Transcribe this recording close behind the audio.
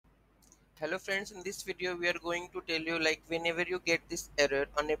Hello friends, in this video we are going to tell you like whenever you get this error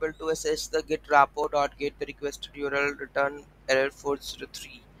unable to access the get repo.get the requested URL return error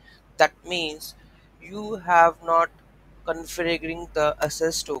 403. That means you have not configuring the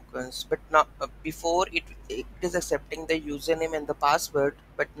access tokens, but now before it is accepting the username and the password,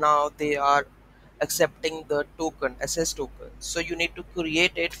 but now they are accepting the token access token. So you need to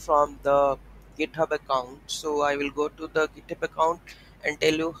create it from the GitHub account. So I will go to the GitHub account and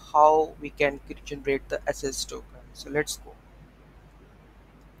tell you how we can generate the access token. So let's go.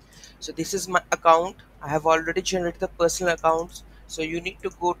 So this is my account. I have already generated the personal accounts. So you need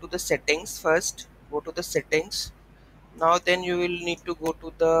to go to the settings first. Go to the settings. Now then you will need to go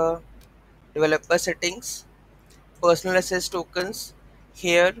to the developer settings, personal access tokens.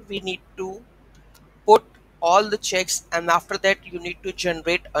 Here we need to put all the checks, and after that you need to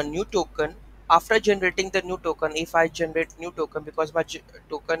generate a new token. After generating the new token, if I generate new token, because my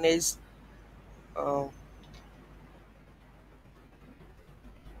token is uh,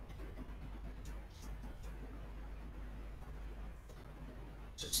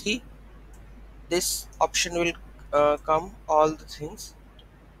 see, this option will come all the things,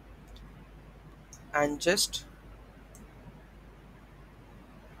 and just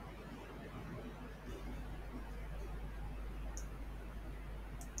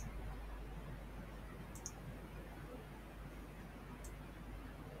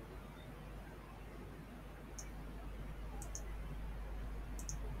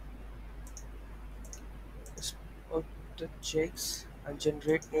put the checks and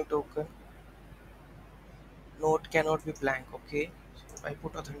generate new token. Note cannot be blank. Okay, so I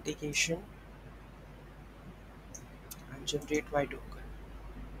put authentication and generate my token.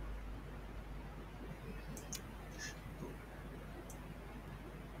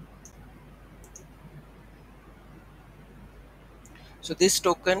 So this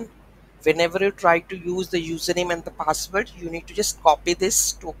token, whenever you try to use the username and the password, you need to just copy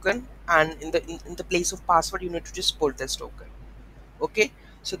this token, and in the place of password you need to just put this token. Okay,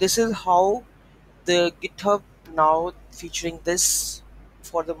 so this is how the GitHub now featuring this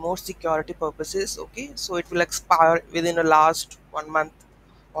for the more security purposes. Okay, so it will expire within the last 1 month,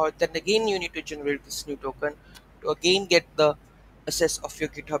 or then again you need to generate this new token to again get the access of your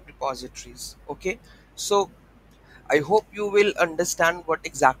GitHub repositories. Okay, so I hope you will understand what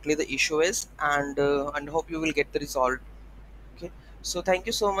exactly the issue is, and hope you will get the result. Okay, so thank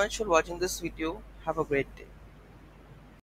you so much for watching this video. Have a great day.